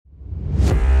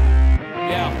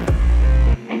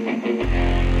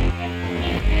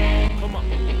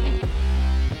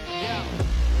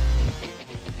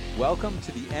Welcome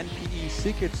to the NPE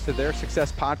Secrets to Their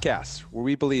Success podcast, where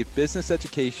we believe business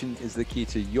education is the key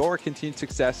to your continued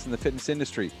success in the fitness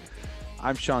industry.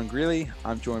 I'm Sean Greeley.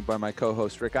 I'm joined by my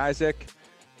co-host, Rick Isaac.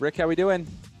 Rick, how we doing?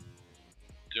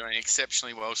 Doing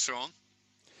exceptionally well, Sean.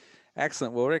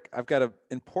 Excellent. Well, Rick, I've got an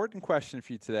important question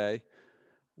for you today.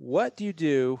 What do you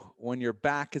do when your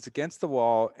back is against the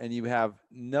wall and you have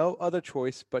no other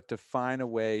choice but to find a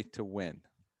way to win?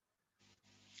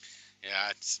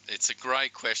 Yeah, it's a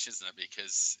great question, isn't it?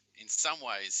 Because in some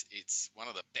ways, it's one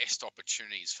of the best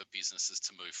opportunities for businesses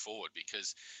to move forward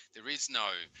because there is no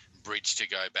bridge to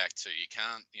go back to. You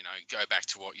can't, go back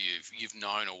to what you've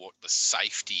known or what the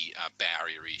safety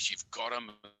barrier is. You've got to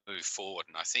move forward,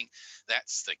 and I think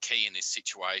that's the key in this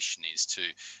situation is to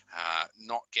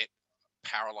not get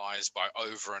paralyzed by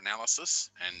over-analysis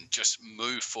and just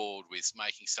move forward with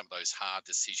making some of those hard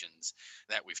decisions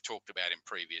that we've talked about in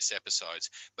previous episodes,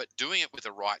 but doing it with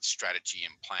the right strategy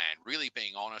and plan, really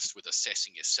being honest with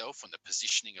assessing yourself and the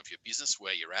positioning of your business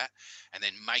where you're at, and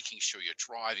then making sure you're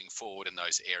driving forward in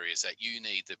those areas that you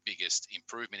need the biggest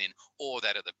improvement in or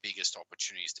that are the biggest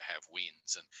opportunities to have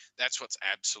wins. And that's what's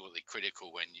absolutely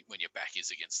critical when your back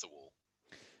is against the wall.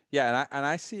 Yeah, and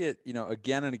I see it,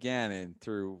 again and again, and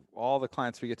through all the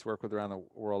clients we get to work with around the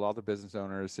world, all the business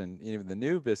owners and even the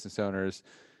new business owners,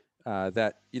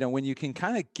 that, when you can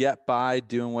kind of get by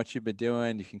doing what you've been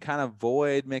doing, you can kind of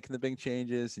avoid making the big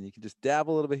changes and you can just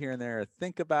dabble a little bit here and there,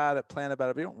 think about it, plan about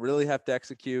it, but you don't really have to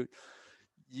execute.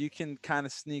 You can kind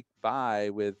of sneak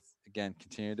by with, again,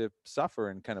 continue to suffer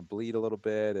and kind of bleed a little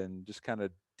bit and just kind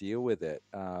of deal with it.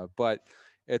 But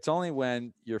it's only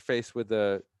when you're faced with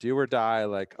a do or die,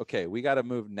 like, okay, we got to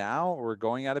move now or we're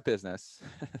going out of business,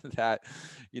 that,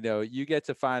 you get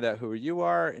to find out who you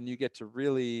are and you get to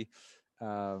really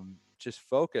just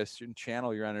focus and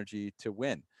channel your energy to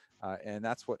win. And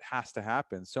that's what has to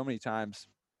happen so many times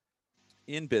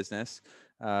in business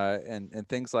and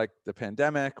things like the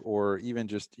pandemic or even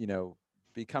just,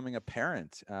 becoming a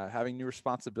parent, having new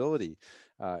responsibility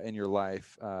in your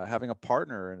life, having a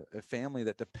partner and a family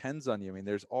that depends on you. I mean,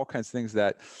 there's all kinds of things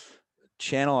that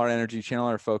channel our energy, channel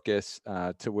our focus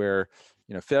to where,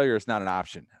 failure is not an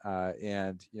option.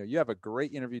 And, you have a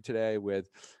great interview today with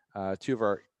two of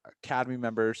our Academy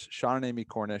members, Sean and Amy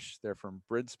Cornish. They're from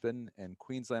Brisbane and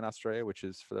Queensland, Australia, which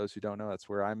is, for those who don't know, that's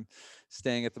where I'm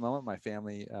staying at the moment. My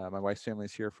family, my wife's family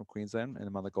is here from Queensland and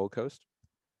I'm on the Gold Coast.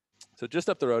 So just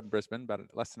up the road in Brisbane, about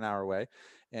less than an hour away.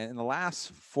 And in the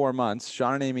last 4 months,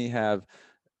 Sean and Amy have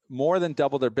more than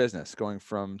doubled their business, going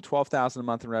from $12,000 a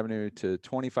month in revenue to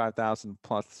 $25,000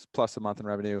 plus a month in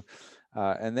revenue.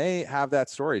 And they have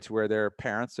that story to where they're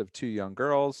parents of 2 young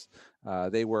girls.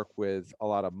 They work with a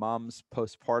lot of moms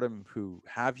postpartum who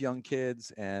have young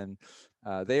kids, and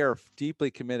they are deeply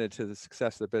committed to the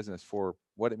success of the business for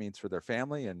what it means for their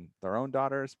family and their own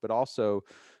daughters, but also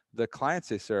the clients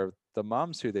they serve, the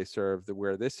moms who they serve,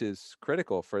 where this is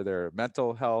critical for their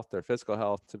mental health, their physical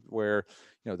health, to where,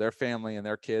 their family and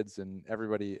their kids and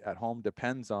everybody at home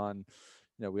depends on,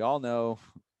 we all know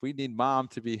we need mom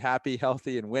to be happy,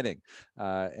 healthy, and winning.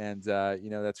 And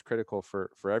that's critical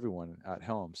for everyone at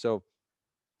home. So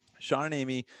Sean and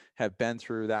Amy have been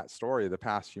through that story the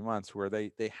past few months where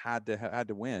they had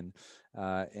to win.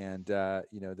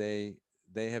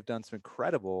 They have done some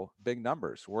incredible big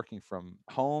numbers working from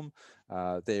home.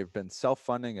 They've been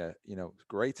self-funding a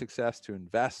great success to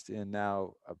invest in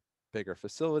now a bigger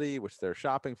facility, which they're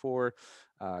shopping for,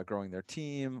 growing their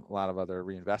team, a lot of other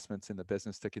reinvestments in the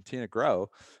business to continue to grow.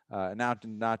 And now to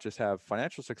not just have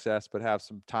financial success, but have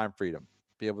some time freedom,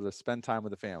 be able to spend time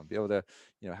with the family, be able to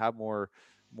have more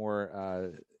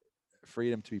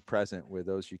freedom to be present with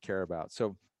those you care about.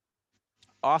 So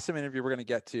awesome interview we're going to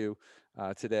get to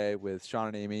today with Sean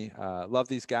and Amy. Love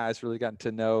these guys. Really gotten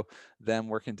to know them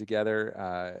working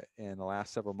together in the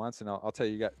last several months. And I'll tell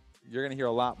you, you're going to hear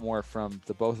a lot more from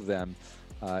the both of them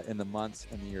in the months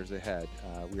and the years ahead.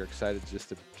 We are excited just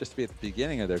to be at the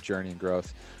beginning of their journey and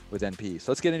growth with NPE.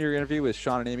 So let's get into your interview with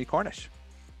Sean and Amy Cornish.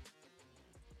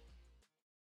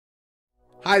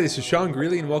 Hi, this is Sean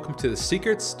Greeley, and welcome to the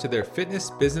Secrets to Their Fitness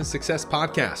Business Success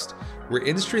podcast, where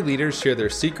industry leaders share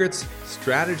their secrets,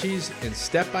 strategies, and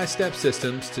step-by-step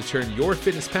systems to turn your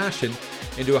fitness passion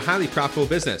into a highly profitable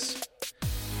business.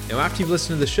 Now, after you've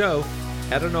listened to the show,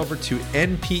 head on over to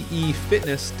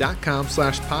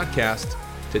npefitness.com/podcast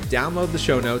to download the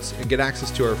show notes and get access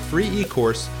to our free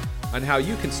e-course on how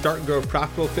you can start and grow a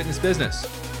profitable fitness business.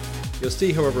 You'll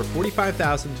see how over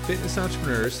 45,000 fitness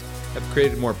entrepreneurs have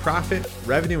created more profit,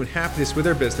 revenue, and happiness with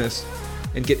their business,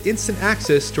 and get instant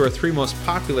access to our 3 most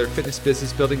popular fitness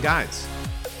business building guides.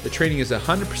 The training is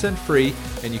 100% free,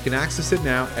 and you can access it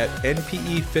now at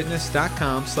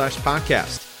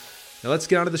npefitness.com/podcast. Now let's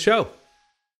get on to the show.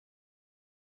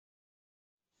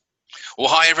 Well,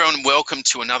 hi everyone, and welcome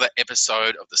to another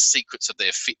episode of the Secrets of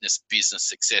Their Fitness Business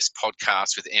Success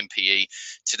podcast with MPE.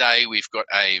 Today we've got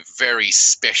a very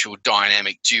special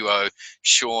dynamic duo,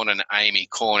 Sean and Amy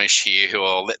Cornish here, who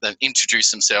I'll let them introduce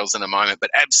themselves in a moment,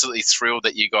 but absolutely thrilled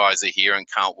that you guys are here and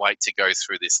can't wait to go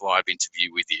through this live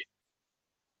interview with you.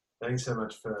 Thanks so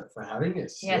much for having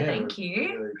us. Yeah, thank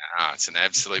you. Really, It's an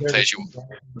absolute pleasure. To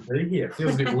be here. It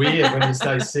feels a bit weird when you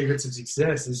say secrets of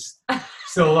success. There's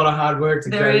still a lot of hard work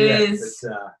to There go yet. is.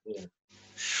 But, yeah.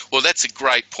 Well, that's a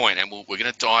great point, and we're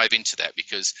going to dive into that,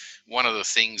 because one of the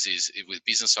things is with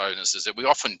business owners is that we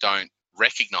often don't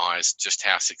recognize just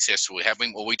how successful we have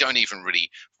been, or we don't even really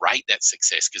rate that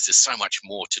success because there's so much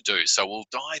more to do. So we'll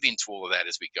dive into all of that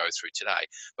as we go through today.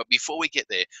 But before we get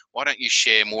there, why don't you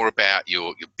share more about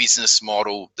your business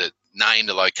model, the name,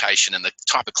 the location, and the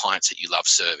type of clients that you love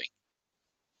serving?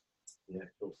 Yeah,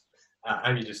 cool.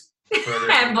 Amy just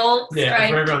for Handball. for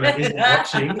everyone that isn't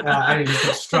watching, Amy just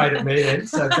looked straight at me then.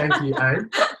 So thank you, Amy.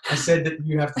 I said that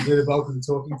you have to do the bulk of the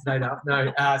talking today.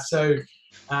 No.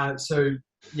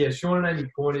 Yeah, Sean and Amy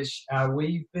Cornish,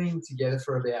 we've been together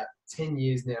for about 10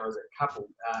 years now as a couple,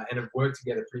 and have worked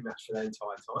together pretty much for that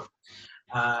entire time.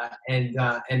 And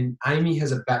Amy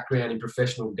has a background in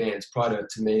professional dance. Prior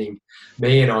to meeting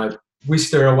me, and I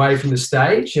whisked her away from the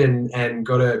stage and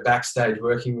got her backstage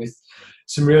working with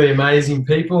some really amazing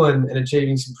people and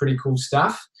achieving some pretty cool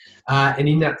stuff. And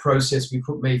in that process, we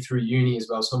put me through uni as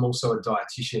well. So I'm also a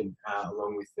dietitian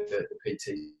along with the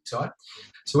PT side.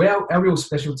 So our real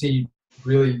specialty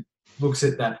really looks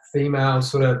at that female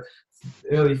sort of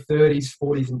early 30s,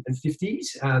 40s and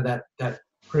 50s, that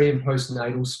pre and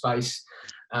postnatal space,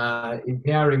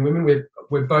 empowering women.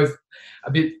 We're both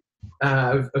a bit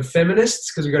of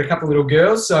feminists because we've got a couple of little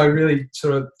girls, so really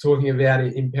sort of talking about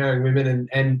empowering women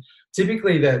and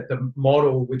typically the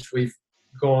model which we've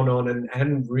gone on and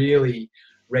hadn't really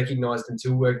recognised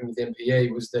until working with MPE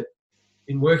was that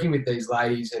in working with these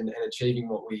ladies and achieving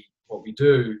what we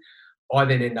do, I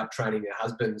then end up training their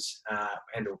husbands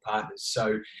and or partners.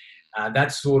 So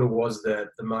that sort of was the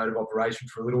mode of operation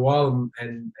for a little while.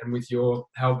 And with your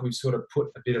help, we've sort of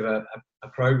put a bit of a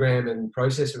program and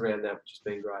process around that, which has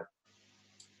been great.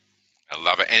 I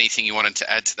love it. Anything you wanted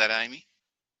to add to that, Amy?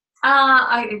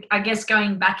 I guess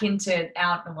going back into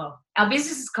our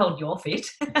business is called Your Fit,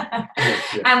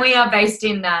 and we are based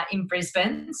in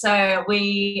Brisbane. So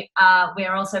we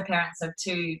are also parents of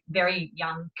two very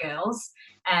young girls,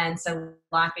 and so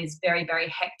life is very, very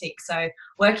hectic. So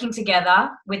working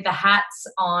together with the hats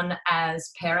on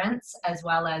as parents as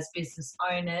well as business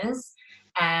owners,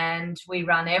 and we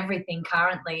run everything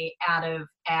currently out of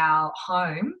our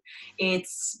home.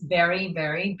 It's very,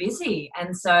 very busy,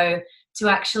 and so to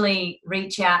actually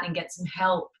reach out and get some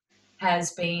help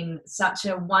has been such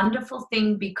a wonderful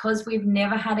thing, because we've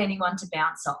never had anyone to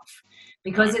bounce off,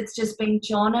 because it's just been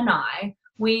Sean and I.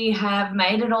 We have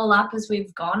made it all up as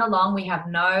we've gone along. We have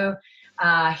no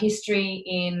history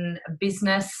in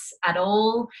business at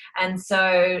all. And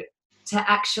so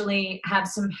to actually have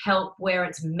some help where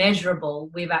it's measurable,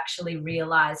 we've actually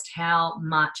realised how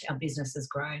much our business has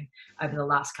grown over the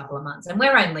last couple of months. And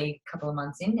we're only a couple of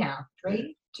months in now.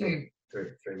 3 months.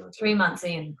 3 months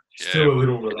in. Still a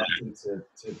little reluctant to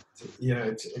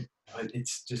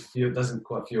it's just doesn't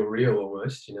quite feel real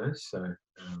almost, So.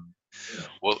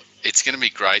 Well, it's going to be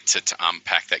great to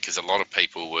unpack that, because a lot of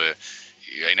people were,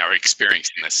 are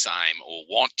experiencing the same or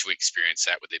want to experience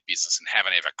that with their business and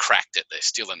haven't ever cracked it. They're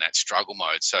still in that struggle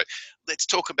mode. So let's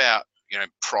talk about,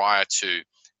 prior to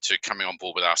coming on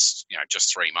board with us,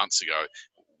 just 3 months ago,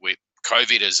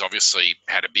 COVID has obviously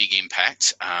had a big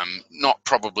impact, not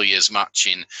probably as much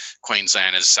in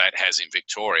Queensland as, say, it has in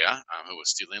Victoria, who are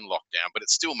still in lockdown, but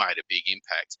it still made a big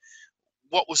impact.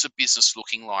 What was the business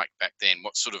looking like back then?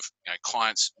 What sort of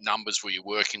clients numbers were you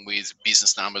working with,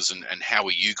 business numbers, and how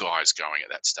were you guys going at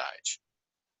that stage?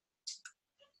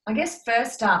 I guess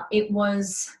first up, we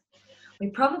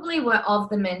probably were of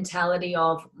the mentality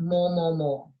of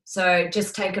more. So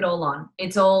just take it all on.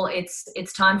 It's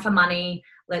time for money.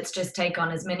 Let's just take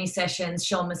on as many sessions.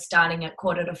 Sean was starting at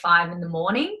 4:45 in the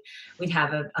morning. We'd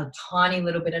have a tiny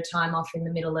little bit of time off in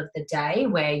the middle of the day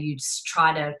where you just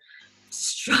try to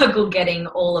struggle getting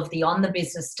all of the on the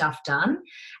business stuff done,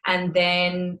 and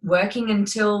then working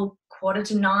until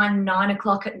 8:45, 9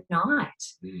 o'clock at night.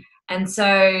 And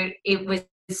so it was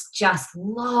just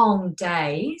long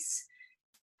days,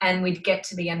 and we'd get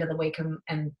to the end of the week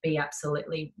and be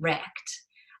absolutely wrecked.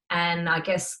 And I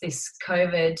guess this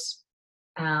COVID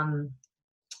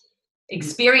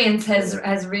experience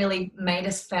has really made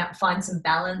us find some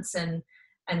balance and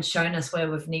shown us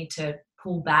where we need to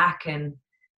pull back. And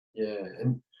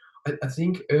and I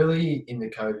think early in the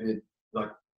COVID, like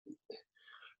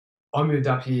I moved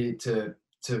up here to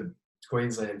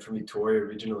Queensland from Victoria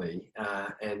originally,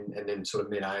 and then sort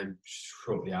of met AIM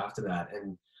shortly after that.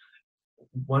 And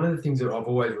one of the things that I've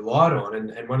always relied on,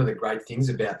 and one of the great things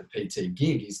about the PT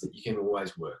gig is that you can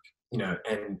always work,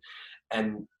 and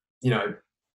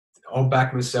I'll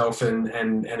back myself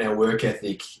and our work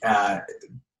ethic.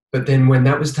 But then when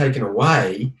that was taken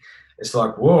away, it's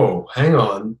like, whoa, hang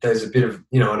on. There's a bit of,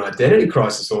 an identity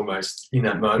crisis almost in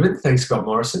that moment. Thanks, Scott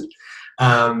Morrison.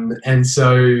 And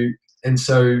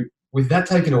so with that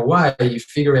taken away, you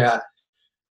figure out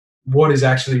what is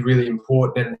actually really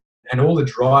important, and all the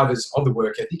drivers of the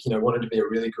work ethic, wanted to be a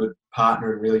really good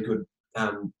partner and really good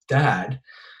dad.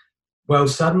 Well,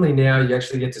 suddenly now you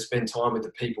actually get to spend time with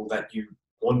the people that you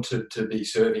wanted to be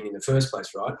serving in the first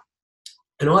place, right?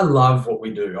 And I love what we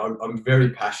do. I'm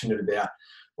very passionate about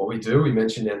what we do. We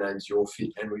mentioned our name's Your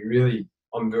Fit, and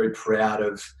I'm very proud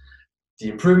of the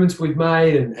improvements we've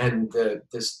made and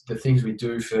the things we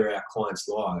do for our clients'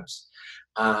 lives.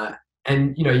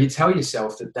 And you tell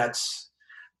yourself that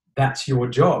that's your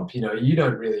job. You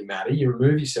don't really matter. You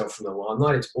remove yourself from the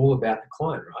limelight. It's all about the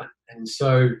client, right? And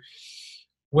so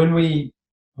when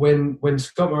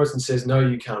Scott Morrison says, no,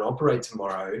 you can't operate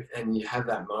tomorrow, and you have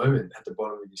that moment at the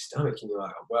bottom of your stomach and you're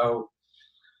like, well,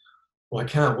 I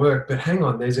can't work, but hang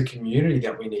on, there's a community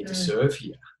that we need to serve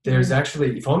here. There's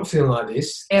actually, if I'm feeling like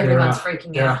this, everyone's freaking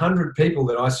out. There are 100 people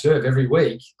that I serve every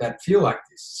week that feel like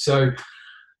this. So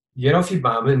get off your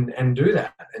bum and do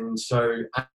that. And so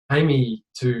Amy,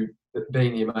 to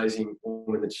being the amazing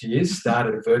woman that she is,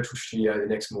 started a virtual studio the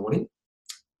next morning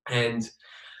and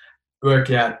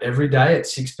work out every day at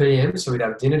 6 p.m. So we'd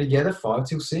have dinner together, 5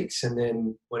 till 6. And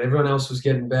then when everyone else was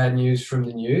getting bad news from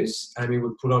the news, Amy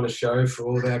would put on a show for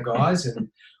all of our guys, and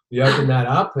we opened that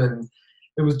up, and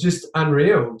it was just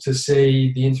unreal to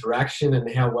see the interaction and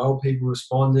how well people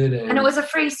responded. And it was a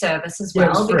free service as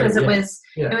well, because it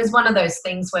was one of those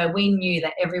things where we knew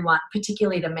that everyone,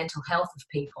 particularly the mental health of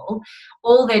people,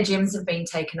 all their gyms have been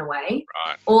taken away.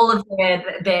 Right. All of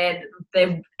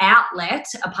their outlet,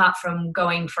 apart from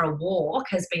going for a walk,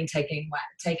 has been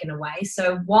taken away.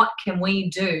 So what can we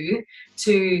do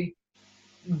to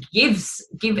give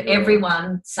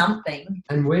everyone something?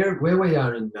 And where we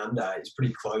are in Nundah is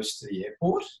pretty close to the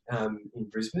airport in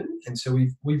Brisbane, and so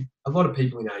we a lot of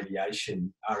people in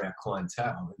aviation are our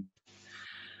clientele.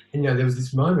 And there was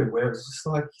this moment where it was just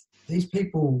like, these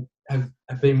people have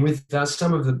been with us.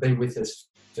 Some of them have been with us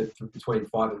for between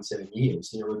 5 and 7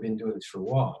 years. We've been doing this for a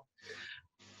while.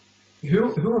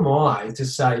 Who am I to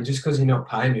say, just because you're not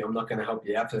paying me, I'm not going to help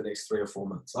you out for the next 3 or 4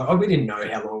 months? We didn't know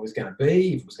how long it was going to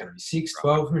be, if it was going to be 6,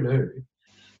 12, who knew?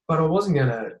 But I wasn't going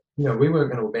to, we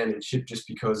weren't going to abandon ship just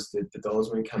because the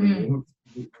dollars weren't coming in.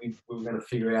 We were going to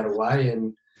figure out a way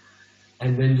and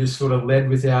then just sort of led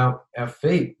with our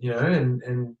feet,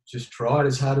 and just tried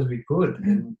as hard as we could.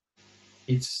 And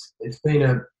it's been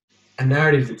a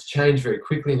narrative that's changed very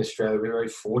quickly in Australia. We're very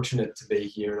fortunate to be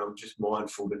here, and I'm just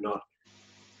mindful to not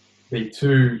be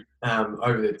too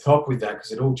over the top with that,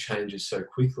 because it all changes so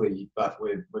quickly. But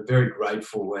we're very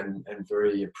grateful and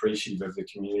very appreciative of the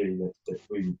community that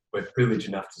we're privileged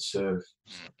enough to serve.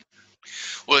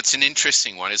 Well, it's an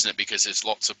interesting one, isn't it? Because there's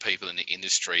lots of people in the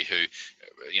industry who,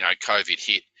 COVID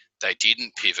hit, they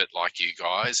didn't pivot like you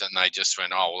guys, and they just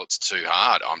went, oh, well, it's too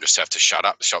hard. I'm just have to shut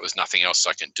up the shop. There's nothing else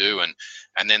I can do.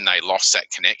 And then they lost that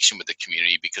connection with the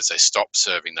community because they stopped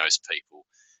serving those people.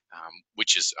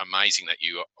 Which is amazing that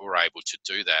you were able to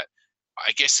do that.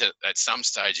 I guess at some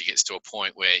stage it gets to a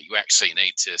point where you actually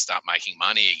need to start making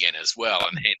money again as well,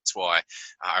 and hence why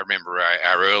I remember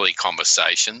our early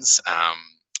conversations,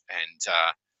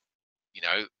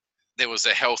 there was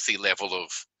a healthy level of,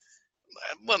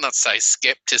 well, not say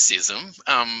skepticism,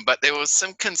 but there was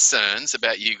some concerns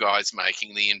about you guys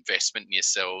making the investment in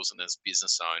yourselves and as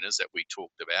business owners that we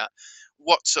talked about.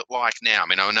 What's it like now? I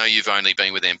mean, I know you've only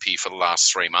been with MP for the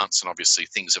last 3 months, and obviously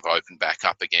things have opened back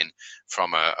up again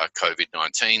from a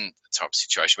COVID-19 type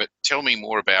situation. But tell me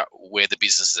more about where the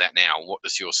business is at now. What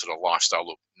does your sort of lifestyle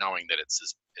look, knowing that it's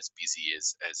as busy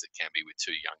as it can be with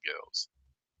 2 young girls?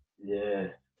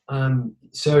 Yeah.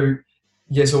 So,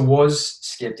 yes, I was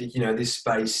skeptic, this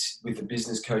space with the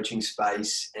business coaching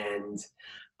space and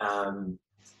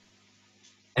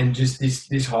just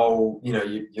this whole,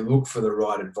 you look for the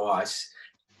right advice,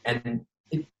 and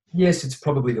yes, it's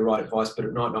probably the right advice, but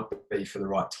it might not be for the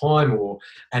right time.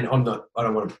 I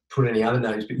don't want to put any other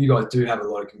names, but you guys do have a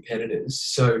lot of competitors.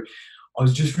 So I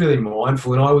was just really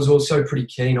mindful, and I was also pretty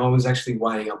keen. I was actually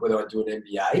weighing up whether I'd do an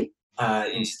MBA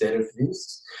instead of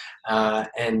this,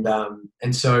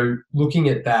 and so looking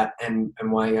at that and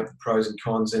weighing up the pros and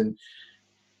cons, and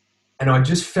I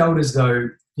just felt as though,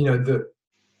 you know,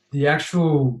 the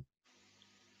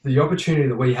opportunity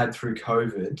that we had through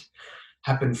COVID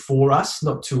happened for us,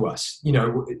 not to us. You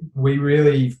know, we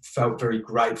really felt very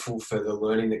grateful for the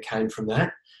learning that came from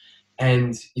that.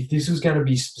 And if this was going to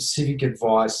be specific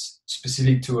advice,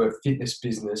 specific to a fitness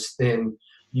business, then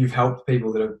you've helped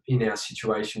people that are in our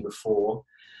situation before.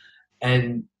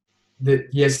 And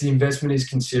yes, the investment is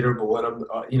considerable. And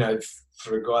you know,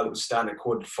 for a guy that was starting at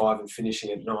 5:45 and finishing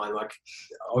at 9, like,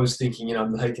 I was thinking, you know,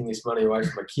 I'm taking this money away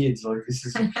from my kids. Like, this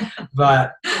is,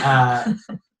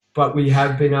 but we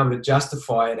have been able to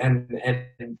justify it.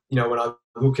 And you know, when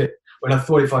I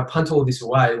thought if I punt all this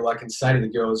away, well, I can say to the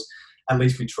girls, at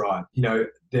least we tried. You know,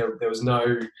 there was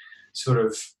no sort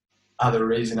of other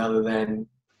reason other than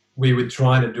we were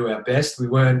trying to do our best. We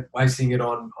weren't wasting it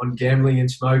on gambling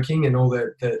and smoking and all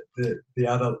the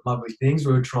other lovely things.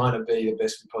 We were trying to be the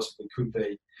best we possibly could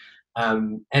be.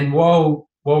 And while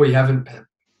we haven't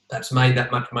perhaps made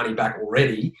that much money back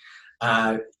already,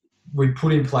 we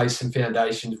put in place some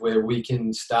foundations where we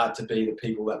can start to be the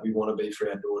people that we want to be for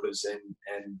our daughters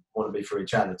and want to be for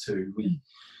each other too.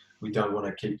 We don't want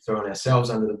to keep throwing ourselves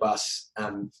under the bus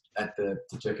at the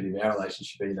jeopardy of our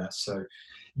relationship either. So,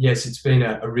 yes, it's been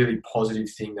a really positive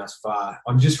thing thus far.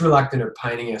 I'm just reluctant of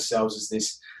painting ourselves as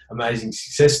this amazing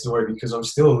success story because I'm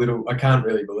still I can't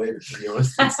really believe it, to be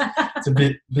honest. It's a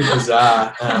bit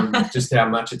bizarre just how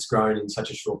much it's grown in such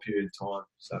a short period of time.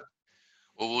 So.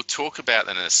 Well, we'll talk about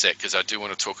that in a sec because I do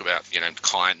want to talk about, you know,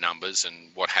 client numbers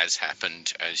and what has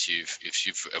happened as you've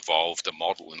evolved the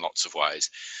model in lots of ways.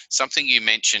 Something you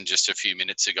mentioned just a few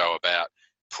minutes ago about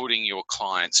putting your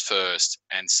clients first,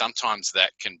 and sometimes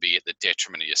that can be at the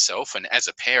detriment of yourself. And as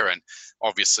a parent,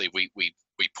 obviously we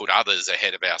put others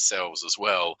ahead of ourselves as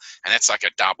well, and that's like a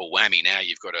double whammy. Now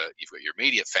you've got your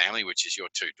immediate family, which is your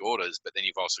 2 daughters, but then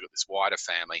you've also got this wider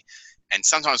family. And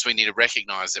sometimes we need to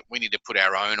recognize that we need to put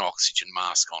our own oxygen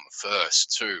mask on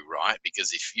first too, right?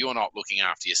 Because if you're not looking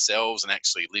after yourselves and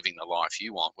actually living the life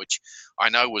you want, which I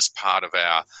know was part of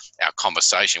our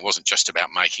conversation, it wasn't just about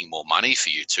making more money for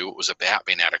you two, it was about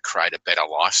being able to create a better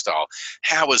lifestyle.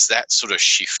 How has that sort of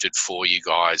shifted for you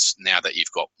guys now that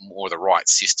you've got more of the right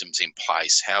systems in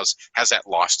place? How's that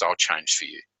lifestyle changed for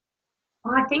you?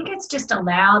 Well, I think it's just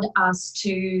allowed us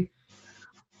to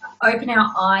open our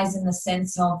eyes in the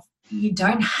sense of you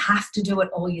don't have to do it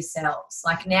all yourselves.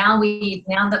 Like now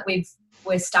that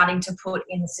we're starting to put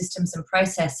in the systems and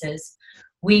processes,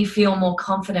 we feel more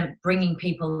confident bringing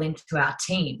people into our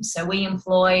team. So we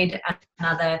employed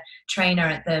another trainer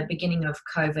at the beginning of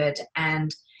COVID,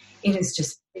 and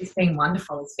it's been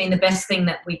wonderful. It's been the best thing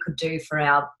that we could do for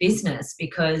our business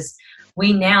because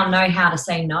we now know how to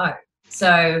say no.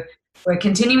 So we're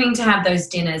continuing to have those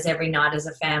dinners every night as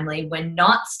a family. We're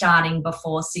not starting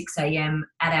before 6 a.m.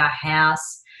 at our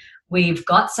house. We've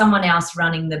got someone else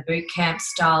running the boot camp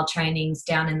style trainings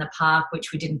down in the park,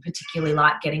 which we didn't particularly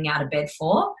like getting out of bed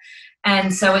for.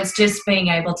 And so it's just being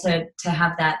able to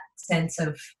have that sense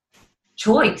of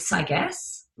choice, I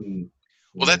guess.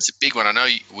 Well, that's a big one. I know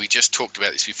we just talked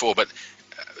about this before, but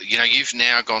you know, you've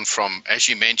now gone from, as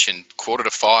you mentioned,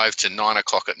 4:45 to 9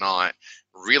 o'clock at night,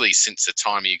 really since the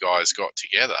time you guys got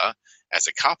together as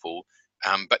a couple.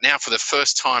 But now for the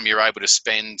first time, you're able to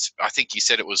spend, I think you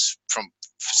said it was from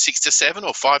 6 to 7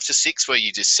 or 5 to 6, where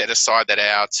you just set aside that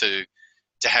hour to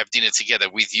have dinner together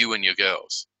with you and your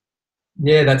girls.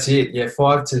 Yeah, that's it. Yeah,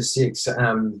 5 to 6.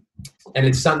 And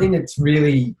it's something that's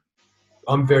really,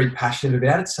 I'm very passionate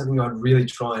about. It's something I'd really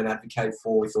try and advocate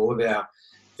for with all of our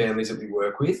families that we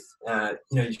work with. You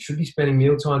know, you should be spending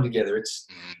mealtime together.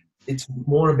 It's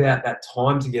more about that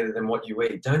time together than what you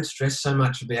eat. Don't stress so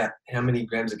much about how many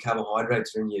grams of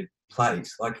carbohydrates are in your plate.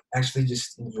 Like, actually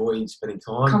just enjoy spending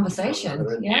time. Conversation,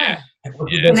 yeah.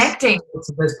 Connecting. What's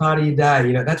the best part of your day?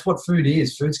 You know, that's what food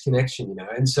is. Food's connection, you know.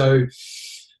 And so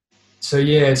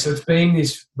it's been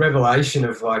this revelation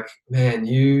of like, man,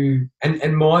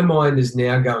 and my mind is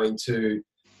now going to,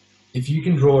 if you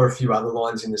can draw a few other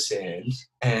lines in the sand,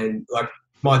 and like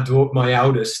my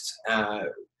eldest,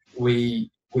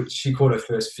 she caught her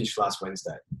first fish last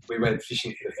Wednesday. We went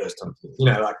fishing for the first time. You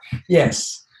know, like,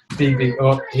 yes, big.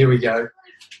 Oh, here we go.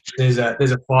 There's a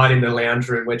fight in the lounge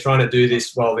room. We're trying to do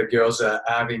this while the girls are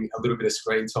having a little bit of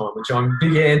screen time, which I'm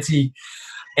big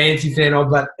anti-fan of.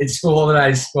 But it's school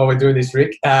holidays while we're doing this,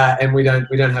 Rick, and we don't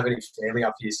have any family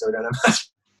up here, so we don't have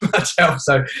much help.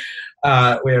 So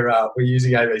we're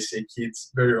using ABC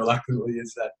Kids very reluctantly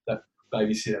as that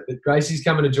babysitter. But Gracie's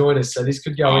coming to join us, so this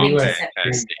could go anywhere.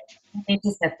 Fantastic. I need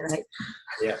to separate.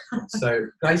 Yeah. So,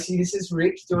 Gracie, this is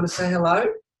Rick. Do you want to say hello?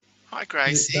 Hi,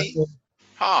 Gracie. No,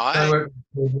 Hi. on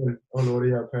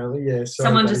audio, apparently. Yeah. Sorry,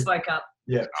 Someone buddy. just woke up.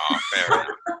 Yeah. Oh,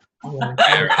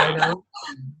 fair enough.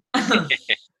 Yeah.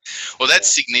 Well,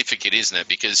 that's significant, isn't it?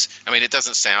 Because, I mean, it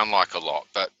doesn't sound like a lot,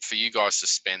 but for you guys to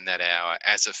spend that hour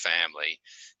as a family,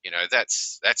 you know,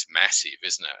 that's massive,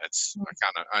 isn't it?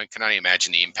 I can only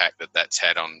imagine the impact that that's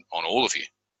had on all of you.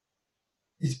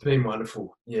 It's been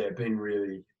wonderful. Yeah,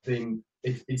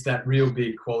 it's that real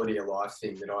big quality of life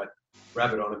thing that I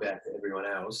rabbit on about to everyone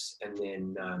else, and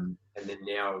then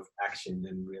now of action,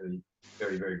 and really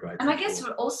very, very grateful. And I guess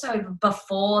also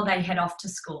before they head off to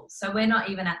school. So we're not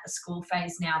even at the school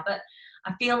phase now, but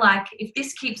I feel like if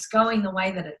this keeps going the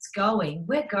way that it's going,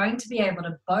 we're going to be able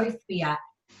to both be at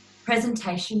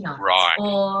presentation nights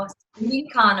or singing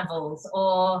carnivals,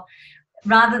 or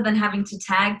rather than having to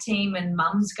tag team and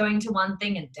mum's going to one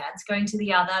thing and dad's going to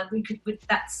the other,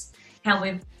 that's how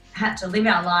we've had to live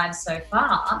our lives so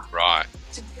far. Right.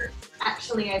 To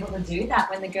actually able to do that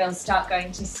when the girls start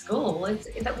going to school,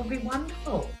 that will be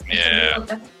wonderful. Yeah.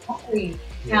 That's exactly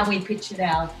how we pictured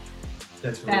our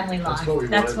family life.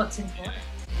 That's what's important.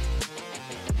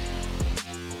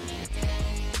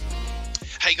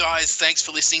 Hey guys, thanks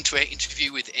for listening to our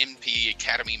interview with MPE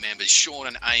Academy members Sean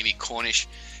and Amy Cornish.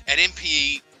 At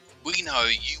MPE, we know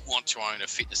you want to own a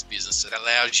fitness business that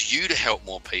allows you to help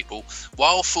more people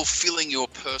while fulfilling your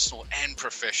personal and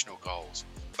professional goals.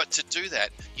 But to do that,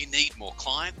 you need more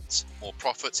clients, more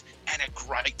profits, and a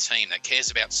great team that cares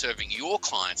about serving your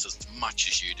clients as much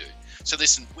as you do. So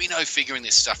listen, we know figuring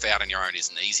this stuff out on your own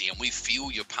isn't easy, and we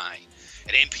feel your pain.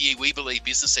 At MPE, we believe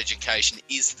business education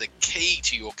is the key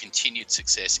to your continued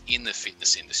success in the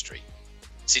fitness industry.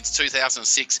 Since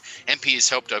 2006, MPE has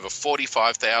helped over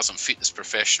 45,000 fitness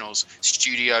professionals,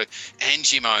 studio and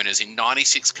gym owners in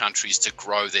 96 countries to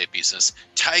grow their business,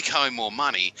 take home more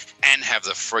money, and have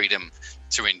the freedom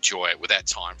to enjoy it with that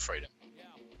time freedom.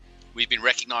 We've been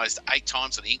recognised 8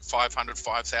 times on the Inc. 500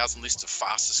 5,000 list of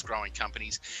fastest growing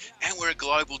companies, and we're a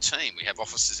global team. We have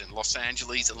offices in Los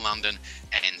Angeles, London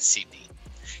and Sydney.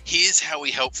 Here's how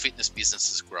we help fitness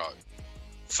businesses grow.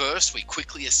 First, we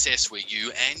quickly assess where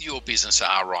you and your business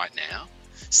are right now.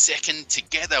 Second,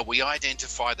 together we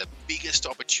identify the biggest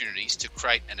opportunities to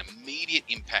create an immediate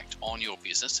impact on your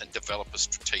business and develop a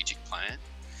strategic plan.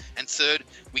 And third,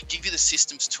 we give you the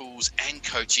systems, tools and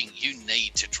coaching you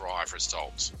need to drive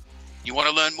results. You want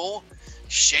to learn more?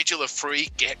 Schedule a free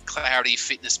Get Clarity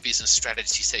Fitness Business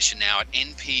Strategy session now at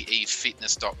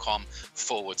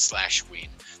npefitness.com/win.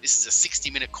 This is a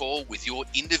 60-minute call with your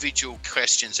individual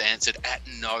questions answered at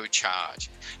no charge.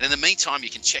 And in the meantime, you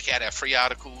can check out our free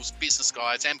articles, business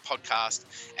guides and podcast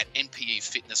at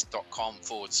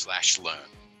npefitness.com/learn.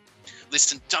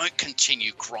 Listen, don't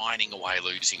continue grinding away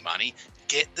losing money.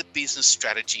 Get the business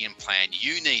strategy and plan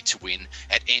you need to win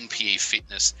at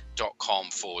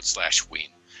npefitness.com/win.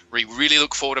 We really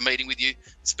look forward to meeting with you,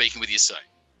 speaking with you soon.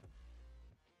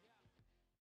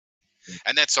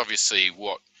 And that's obviously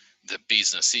what the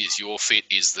business is. Your Fit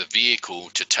is the vehicle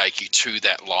to take you to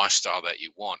that lifestyle that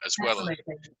you want, as well as,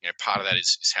 part of that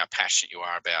is how passionate you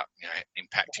are about,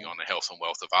 impacting on the health and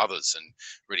wealth of others and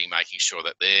really making sure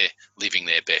that they're living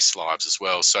their best lives as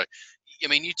well. So,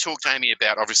 you talked, Amy,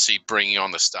 about obviously bringing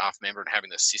on the staff member and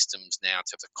having the systems now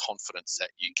to have the confidence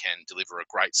that you can deliver a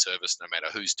great service no matter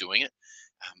who's doing it.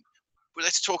 But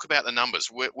let's talk about the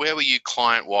numbers. Where were you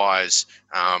client-wise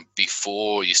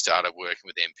before you started working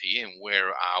with MPE, and where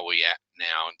are we at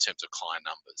now in terms of client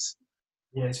numbers?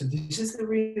 Yeah, so this is the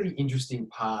really interesting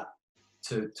part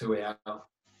to our,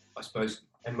 I suppose,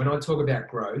 and when I talk about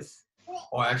growth,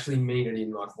 I actually mean it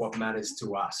in like what matters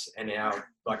to us and our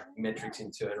like metrics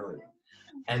internally.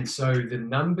 And so the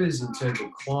numbers in terms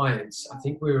of clients, I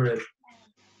think we were at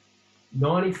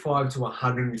 95 to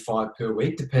 105 per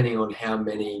week, depending on how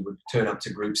many would turn up to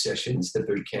group sessions, the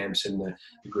boot camps and the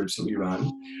groups that we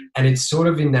run. And it's sort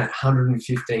of in that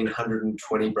 115,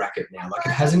 120 bracket now. Like,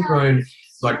 it hasn't grown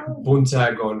like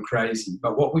bunta gone crazy,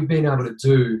 but what we've been able to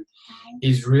do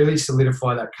is really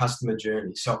solidify that customer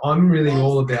journey. So I'm really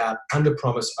all about under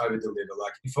promise, over deliver.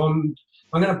 Like, if I'm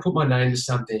going to put my name to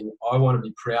something, I want to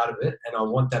be proud of it, and I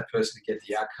want that person to get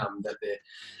the outcome that they're.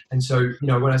 And so,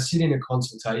 when I sit in a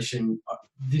consultation,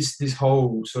 this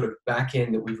whole sort of back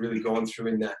end that we've really gone through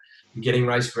in that getting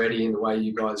race ready and the way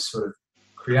you guys sort of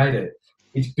create it,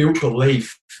 it's built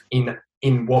belief in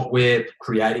what we're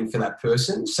creating for that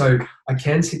person. So I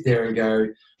can sit there and go,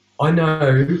 I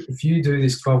know if you do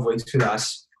this 12 weeks with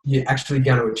us, you're actually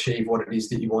going to achieve what it is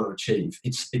that you want to achieve.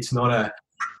 It's not a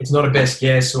best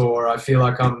guess, or I feel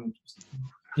like I'm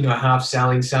half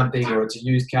selling something, or it's a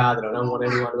used car that I don't want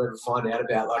anyone to ever find out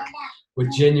about. Like, we're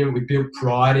genuine. We built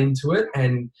pride into it,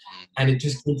 and it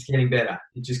just keeps getting better.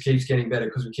 It just keeps getting better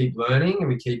because we keep learning and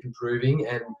we keep improving.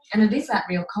 And it is that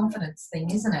real confidence thing,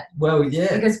 isn't it? Well,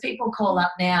 yeah. Because people call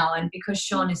up now, and because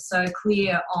Sean is so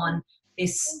clear on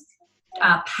this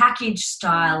package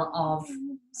style of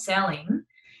selling,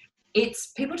 it's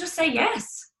people just say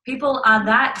yes. People are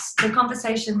the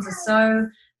conversations are so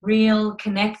real,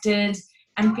 connected,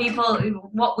 and people,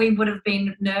 what we would have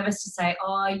been nervous to say,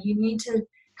 oh, you need to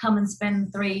come and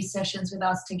spend 3 sessions with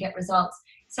us to get results.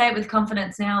 Say it with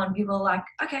confidence now, and people are like,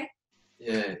 okay.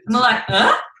 Yeah. And we're like,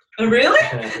 huh? Really?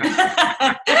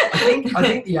 I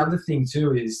think the other thing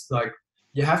too is, like,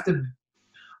 you have to,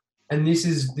 and this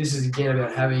is again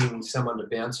about having someone to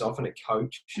bounce off and a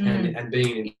coach, and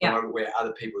being in an environment where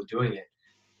other people are doing it.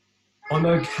 I'm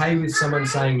okay with someone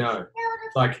saying no.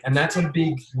 Like, and that's a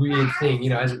big weird thing,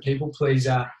 as a people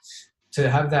pleaser, to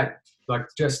have that, like,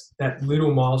 just that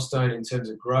little milestone in terms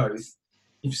of growth.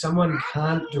 If someone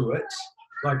can't do it,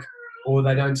 like, or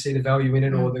they don't see the value in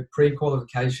it, or the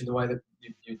pre-qualification, the way that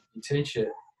you teach it,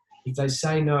 if they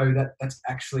say no, that's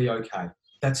actually okay.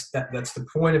 That's the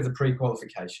point of the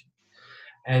pre-qualification.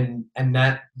 And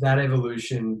that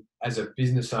evolution as a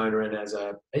business owner, and as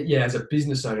a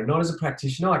business owner, not as a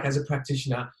practitioner. Like, as a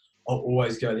practitioner, I'll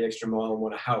always go the extra mile and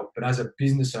want to help. But as a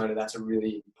business owner, that's a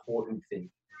really important thing.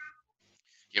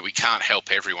 Yeah, we can't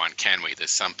help everyone, can we?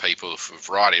 There's some people, for a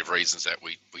variety of reasons, that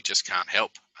we just can't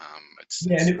help.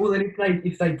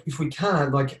 If we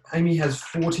can't, like, Amy has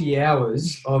 40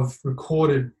 hours of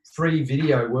recorded free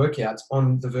video workouts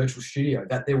on the virtual studio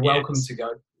that they're welcome to go.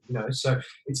 So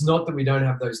it's not that we don't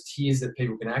have those tiers that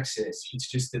people can access. It's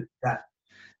just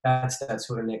that's that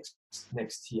sort of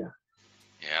next tier.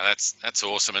 Yeah, that's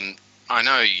awesome. And I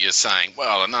know you're saying,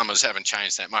 well, the numbers haven't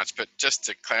changed that much, but just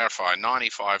to clarify,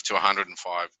 95 to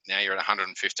 105, now you're at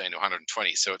 115 to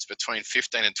 120. So it's between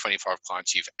 15 and 25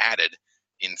 clients you've added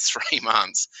in 3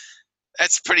 months.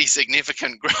 That's pretty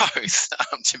significant growth,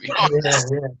 to be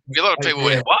honest. Yeah. A lot of people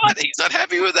went, what? He's not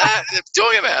happy with that? They're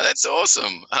talking about that's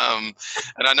awesome. And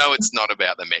I know it's not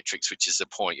about the metrics, which is the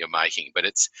point you're making, but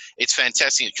it's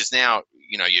fantastic because now,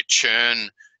 your churn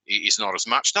is not as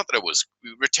much. Not that it was,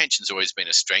 retention's always been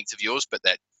a strength of yours, but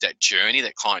that journey,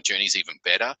 that client journey is even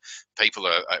better. People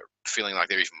are feeling like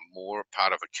they're even more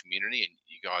part of a community, and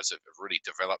you guys have really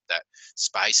developed that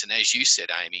space. And as you said,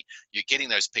 Amy, you're getting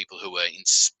those people who are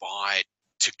inspired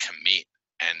to commit,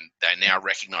 and they now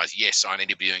recognize, yes, I need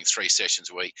to be doing 3 sessions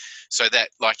a week. So that,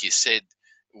 like you said,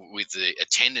 with the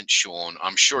attendance, Sean,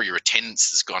 I'm sure your attendance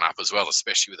has gone up as well,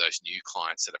 especially with those new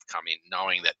clients that have come in,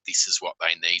 knowing that this is what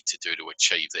they need to do to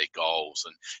achieve their goals,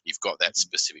 and you've got that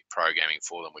specific programming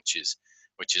for them, which is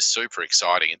super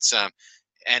exciting. It's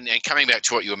and coming back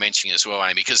to what you were mentioning as well,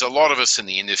 Amy, because a lot of us in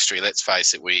the industry, let's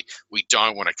face it, we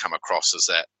don't want to come across as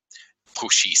that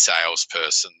pushy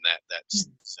salesperson,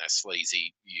 that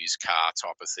sleazy used car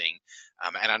type of thing.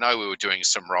 And I know we were doing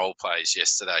some role plays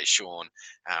yesterday, Sean,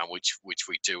 which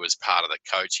we do as part of the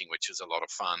coaching, which is a lot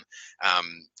of fun.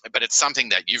 But it's something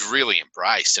that you've really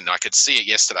embraced, and I could see it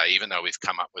yesterday, even though we've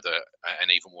come up with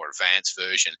an even more advanced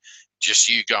version. Just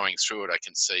you going through it, I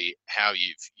can see how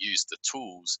you've used the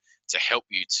tools to help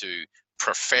you to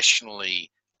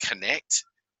professionally connect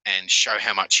and show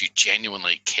how much you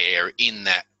genuinely care in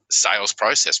that sales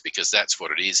process, because that's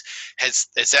what it is. Has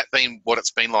that been what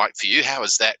it's been like for you? How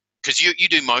is that? Because you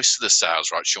do most of the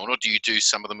sales, right, Sean, or do you do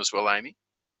some of them as well, Amy?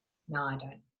 No, I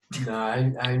don't. No,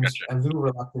 I'm a little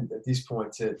reluctant at this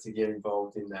point to get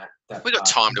involved in that. We've got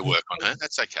time to work on her.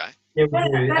 That's okay. Yeah,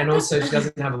 we do. And also she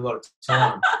doesn't have a lot of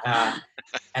time.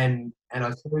 And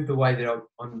I think the way that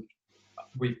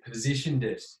we've positioned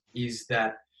it is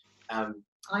that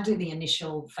I do the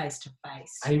initial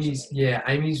face-to-face.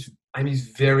 Amy's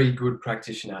very good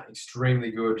practitioner, extremely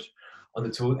good on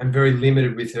the tool, and very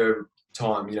limited with her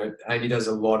time. Amy does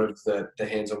a lot of the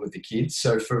hands-on with the kids.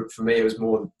 So for me, it was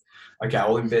more, okay,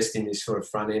 I'll invest in this sort of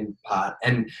front-end part.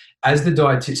 And as the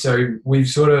dietitian, so we've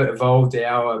sort of evolved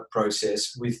our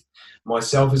process with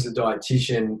myself as the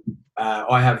dietitian.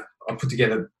 I put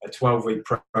together a 12-week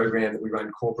program that we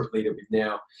run corporately that we've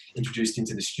now introduced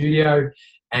into the studio.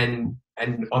 And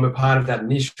I'm a part of that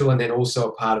initial, and then also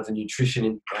a part of the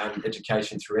nutrition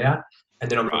education throughout. And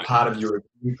then I'm a part of your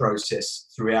review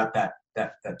process throughout that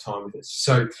time with us.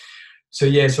 So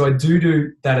I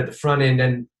do that at the front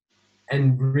end,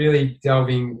 and really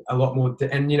delving a lot more.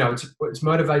 And it's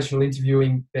motivational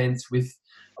interviewing, Bent, with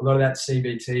a lot of that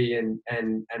CBT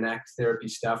and ACT therapy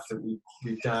stuff that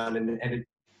we've done, and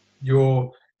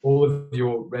all of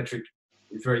your rhetoric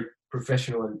is very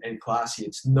professional and classy.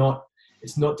 It's not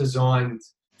designed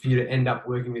for you to end up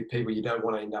working with people you don't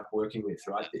want to end up working with,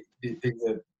 right?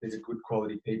 There's a good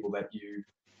quality people that you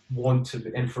want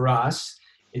to, and for us,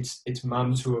 it's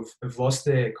mums who have lost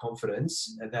their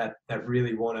confidence that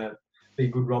really want to be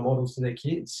good role models to their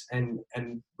kids, and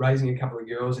raising a couple of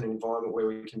girls in an environment where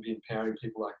we can be empowering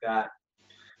people like that.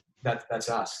 That's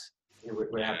us.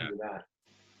 We're happy with that.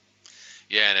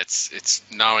 Yeah, and it's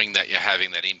knowing that you're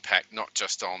having that impact not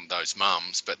just on those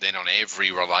mums, but then on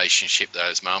every relationship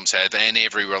those mums have, and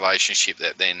every relationship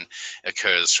that then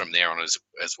occurs from there on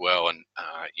as well. And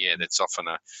that's often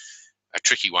a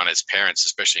tricky one as parents,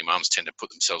 especially mums, tend to put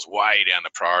themselves way down the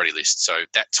priority list. So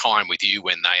that time with you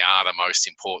when they are the most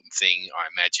important thing, I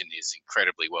imagine, is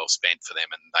incredibly well spent for them,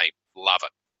 and they love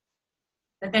it.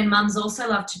 But then mums also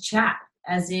love to chat,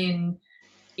 as in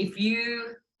if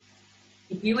you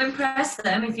impress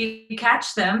them, if you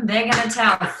catch them, they're going to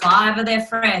tell 5 of their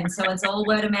friends. So it's all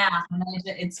word of mouth. And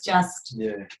it's just,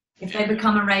 if they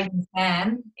become a Ravens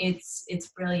fan, it's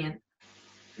brilliant.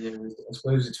 Yeah, I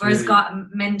suppose it's whereas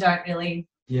men don't really.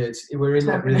 Yeah, we're in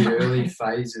that really early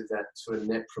phase of that sort of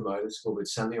net promoter score, but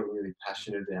it's something I'm really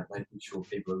passionate about, making sure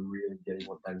people are really getting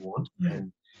what they want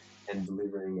and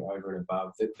delivering over and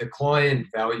above. The client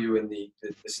value and the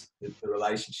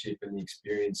relationship and the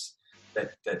experience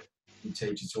that you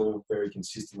teach, it's all very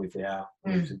consistent with our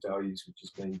beliefs and values, which has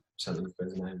been something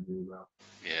that's resonated really well.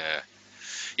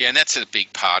 Yeah, and that's a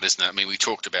big part, isn't it? I mean, we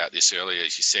talked about this earlier,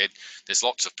 as you said. There's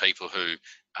lots of people who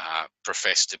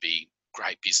profess to be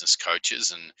great business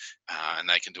coaches and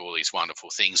they can do all these wonderful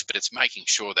things, but it's making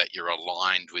sure that you're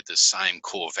aligned with the same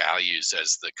core values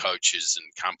as the coaches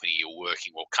and companies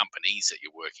that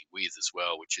you're working with as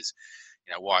well, which is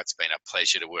why it's been a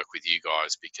pleasure to work with you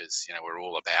guys, because we're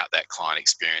all about that client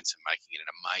experience and making it an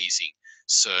amazing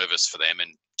service for them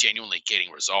and genuinely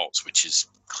getting results, which is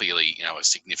clearly a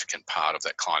significant part of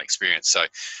that client experience. So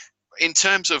in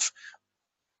terms of,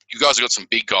 you guys have got some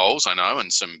big goals, I know,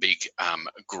 and some big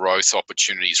growth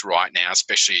opportunities right now,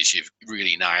 especially as you're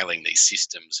really nailing these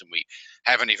systems, and we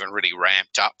haven't even really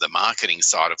ramped up the marketing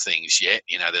side of things yet.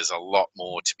 There's a lot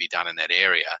more to be done in that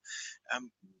area.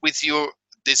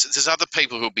 There's other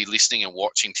people who'll be listening and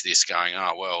watching to this going,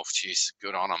 oh, well, geez,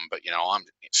 good on them. But, I'm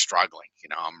struggling.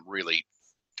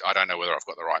 I don't know whether I've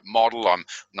got the right model. I'm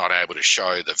not able to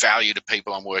show the value to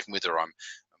people I'm working with, or I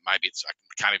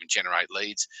can't even generate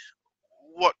leads.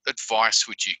 What advice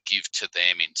would you give to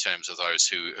them in terms of those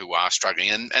who are struggling?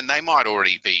 And they might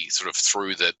already be sort of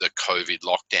through the COVID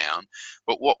lockdown,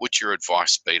 but what would your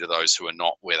advice be to those who are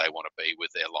not where they want to be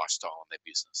with their lifestyle and their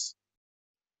business?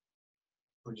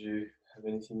 Would you have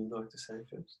anything you'd like to say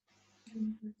first?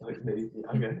 Like me?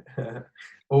 Okay.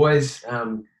 Always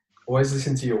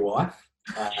listen to your wife.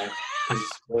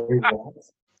 Very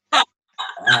wise.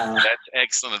 That's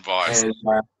excellent advice.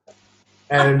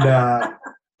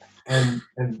 And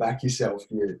back yourself.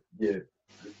 You're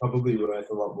probably worth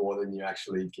a lot more than you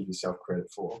actually give yourself credit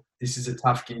for. This is a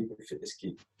tough gig, a fitness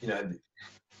gig.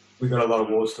 We've got a lot of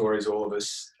war stories, all of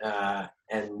us,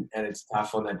 and it's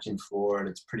tough on that gym floor, and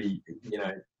it's pretty,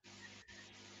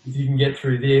 if you can get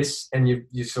through this and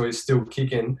you're sort of still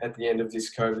kicking at the end of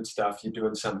this COVID stuff, you're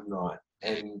doing something right.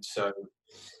 And so,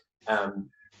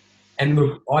 and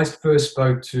look, I first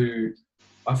spoke to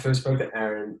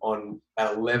Aaron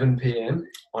at 11 p.m.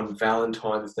 on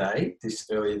Valentine's Day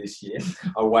earlier this year.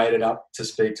 I waited up to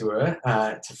speak to her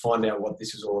to find out what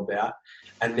this was all about,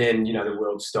 and then the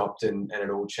world stopped and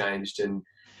it all changed. And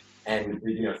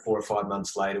 4 or 5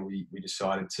 months later, we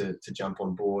decided to jump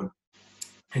on board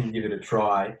and give it a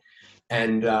try.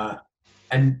 And the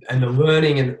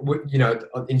learning, and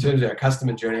in terms of our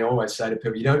customer journey, I always say to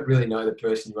people, you don't really know the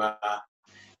person you are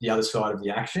the other side of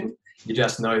the action. You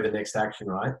just know the next action,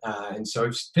 right? And so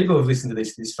if people have listened to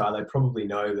this far, they probably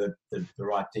know the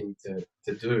right thing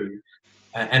to do.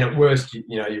 And at worst,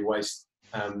 you waste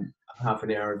half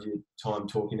an hour of your time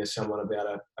talking to someone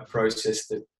about a process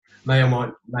that may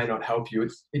or may not help you.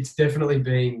 It's definitely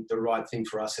been the right thing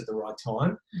for us at the right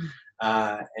time.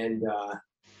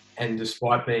 And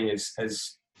despite being as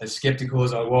skeptical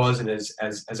as I was and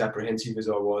as apprehensive as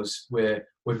I was, we're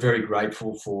very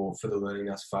grateful for the learning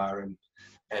thus far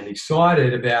and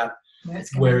excited about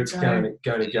where it's going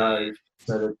to go,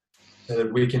 so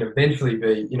that we can eventually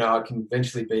be, I can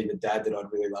eventually be the dad that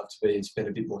I'd really love to be and spend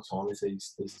a bit more time with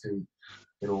these 2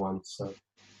 little ones. So.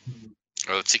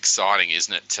 Well, it's exciting,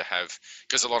 isn't it, to have,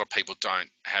 because a lot of people don't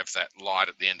have that light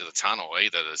at the end of the tunnel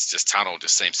either. There's just tunnel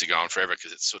just seems to go on forever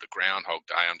because it's sort of Groundhog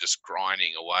Day. I'm just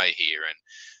grinding away here, and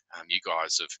You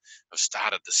guys have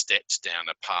started the steps down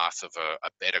the path of a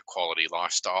better quality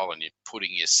lifestyle, and you're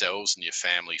putting yourselves and your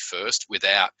family first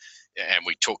without, and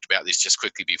we talked about this just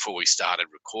quickly before we started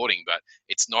recording, but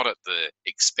it's not at the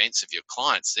expense of your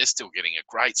clients. They're still getting a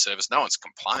great service. No one's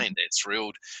complained. They're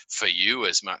thrilled for you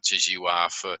as much as you are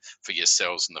for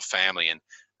yourselves and the family. And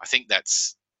I think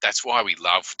that's why we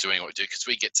love doing what we do, because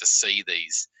we get to see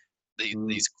these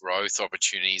growth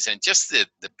opportunities and just the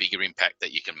bigger impact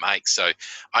that you can make. So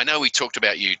I know we talked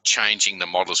about you changing the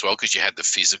model as well, because you had the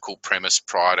physical premise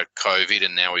prior to COVID,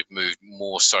 and now we've moved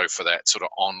more so for that sort of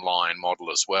online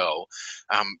model as well.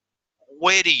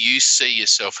 Where do you see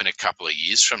yourself in a couple of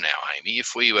years from now, Amy?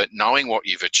 If we were knowing what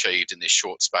you've achieved in this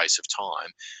short space of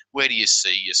time, where do you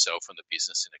see yourself in the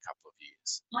business in a couple of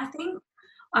years?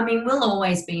 I mean, we'll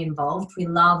always be involved. We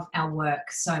love our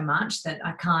work so much that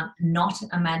I can't not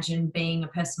imagine being a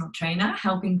personal trainer,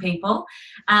 helping people.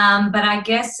 But I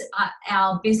guess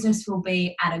our business will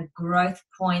be at a growth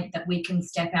point that we can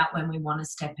step out when we want to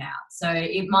step out. So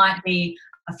it might be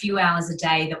a few hours a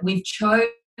day that we've chosen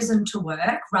to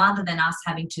work, rather than us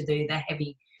having to do the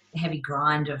heavy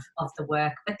grind of the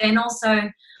work. But then also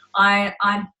I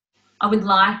would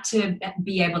like to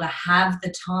be able to have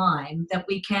the time that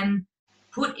we can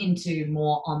put into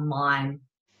more online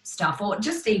stuff, or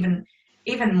just even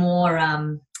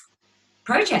more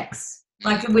projects.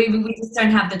 Like we just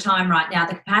don't have the time right now,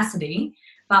 the capacity.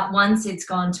 But once it's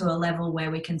gone to a level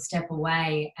where we can step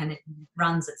away and it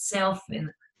runs itself, and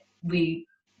we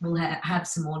will have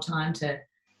some more time to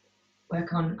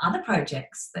work on other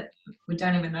projects that we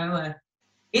don't even know are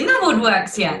in the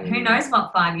woodworks yet. Who knows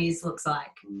what 5 years looks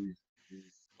like?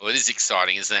 Well, it is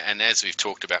exciting, isn't it? And as we've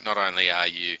talked about, not only are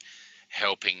you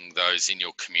helping those in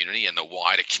your community and the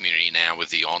wider community now with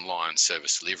the online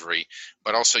service delivery,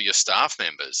 but also your staff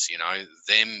members,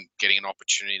 them getting an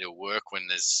opportunity to work when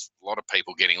there's a lot of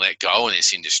people getting let go in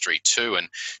this industry too, and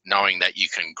knowing that you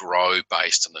can grow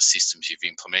based on the systems you've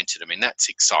implemented. I mean, that's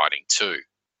exciting too.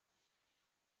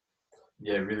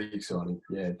 Yeah, really exciting.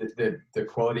 Yeah, the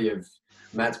quality of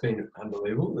Matt's been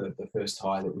unbelievable, the first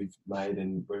hire that we've made,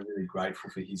 and we're really grateful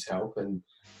for his help. And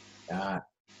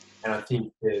I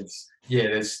think that's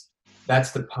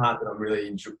the part that I'm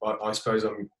really I suppose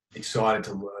I'm excited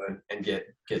to learn and get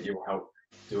your help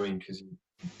doing, because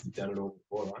you've done it all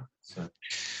before, right? So.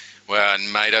 Well,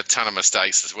 and made a ton of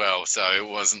mistakes as well. So it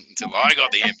wasn't until I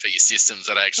got the MP systems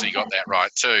that I actually got that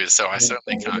right too. So I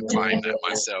certainly can't claim that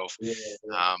myself.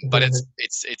 But it's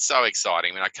so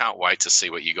exciting. I mean, I can't wait to see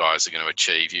what you guys are going to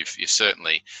achieve. You've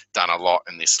certainly done a lot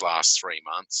in this last 3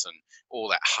 months, and all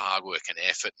that hard work and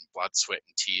effort and blood, sweat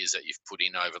and tears that you've put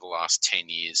in over the last 10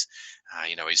 years,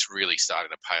 is really starting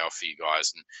to pay off for you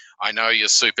guys. And I know you're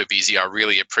super busy. I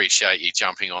really appreciate you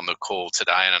jumping on the call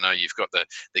today. And I know you've got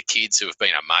the kids who have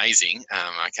been amazing.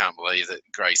 I can't believe that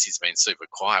Gracie's been super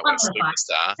quiet. What a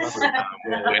superstar.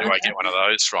 Where do I get one of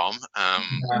those from? I'll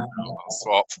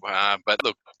swap. But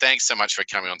look, thanks so much for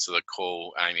coming onto the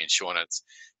call, Amy and Sean. It's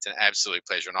an absolute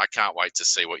pleasure, and I can't wait to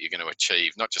see what you're going to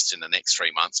achieve, not just in the next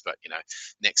 3 months, but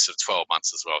next 12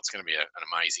 months as well. It's going to be an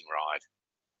amazing ride.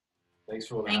 Thanks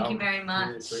for all the help. Thank you very much.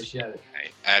 Really appreciate it.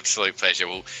 Hey, absolute pleasure.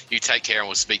 Well, you take care, and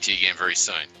we'll speak to you again very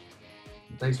soon.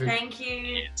 Thanks, Rick. Thank you.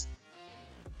 Yes.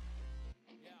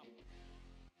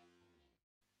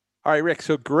 All right, Rick.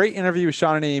 So great interview with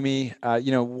Sean and Amy.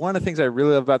 One of the things I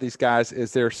really love about these guys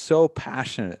is they're so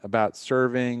passionate about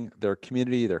serving their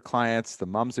community, their clients, the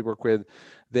moms they work with.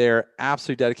 They're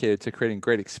absolutely dedicated to creating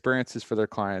great experiences for their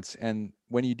clients. And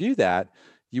when you do that,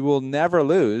 you will never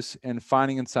lose in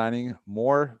finding and signing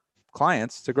more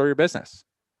clients to grow your business.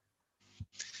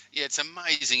 Yeah, it's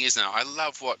amazing, isn't it? I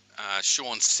love what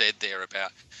Sean said there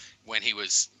about when he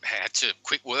had to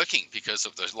quit working because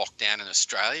of the lockdown in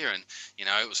Australia, and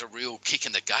it was a real kick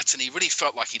in the guts, and he really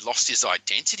felt like he lost his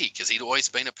identity, because he'd always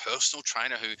been a personal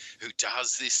trainer who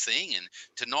does this thing, and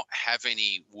to not have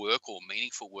any work or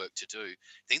meaningful work to do,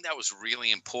 I think that was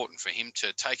really important for him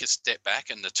to take a step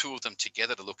back, and the two of them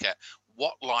together to look at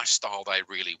what lifestyle they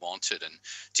really wanted, and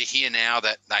to hear now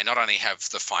that they not only have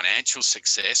the financial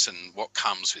success and what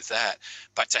comes with that,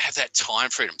 but to have that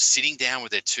time freedom, sitting down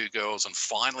with their two girls and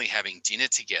finally having dinner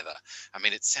together. I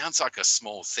mean, it sounds like a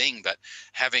small thing, but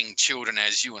having children,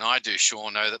 as you and I do,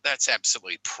 Sean, know that that's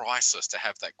absolutely priceless, to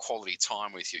have that quality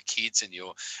time with your kids and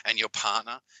your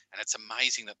partner. And it's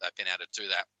amazing that they've been able to do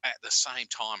that at the same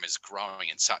time as growing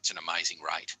in such an amazing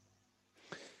rate.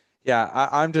 Yeah,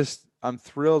 I'm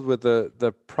thrilled with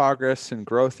the progress and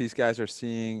growth these guys are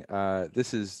seeing.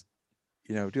 This is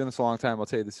doing this a long time, I'll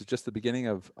tell you, this is just the beginning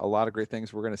of a lot of great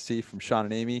things we're going to see from Sean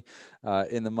and Amy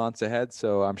in the months ahead.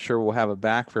 So I'm sure we'll have them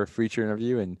back for a feature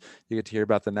interview, and you get to hear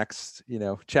about the next,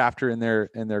 chapter in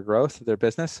their growth, their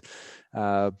business.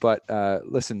 But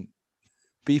listen,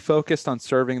 be focused on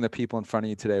serving the people in front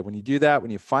of you today. When you do that, when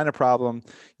you find a problem,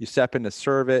 you step in to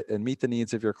serve it and meet the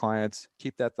needs of your clients.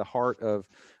 Keep that at the heart of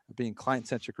being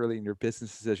client-centric really in your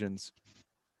business decisions.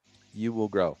 You will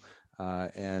grow.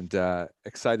 And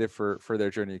excited for their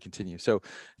journey to continue. So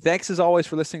thanks as always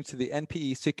for listening to the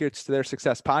NPE Secrets to Their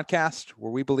Success podcast,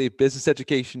 where we believe business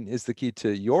education is the key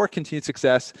to your continued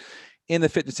success in the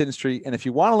fitness industry. And if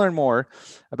you want to learn more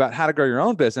about how to grow your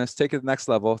own business, take it to the next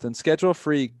level, then schedule a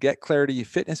free Get Clarity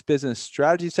Fitness Business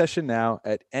Strategy session now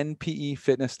at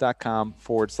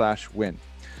npefitness.com/win.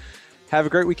 Have a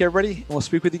great week, everybody, and we'll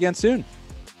speak with you again soon.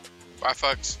 Bye,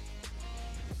 folks.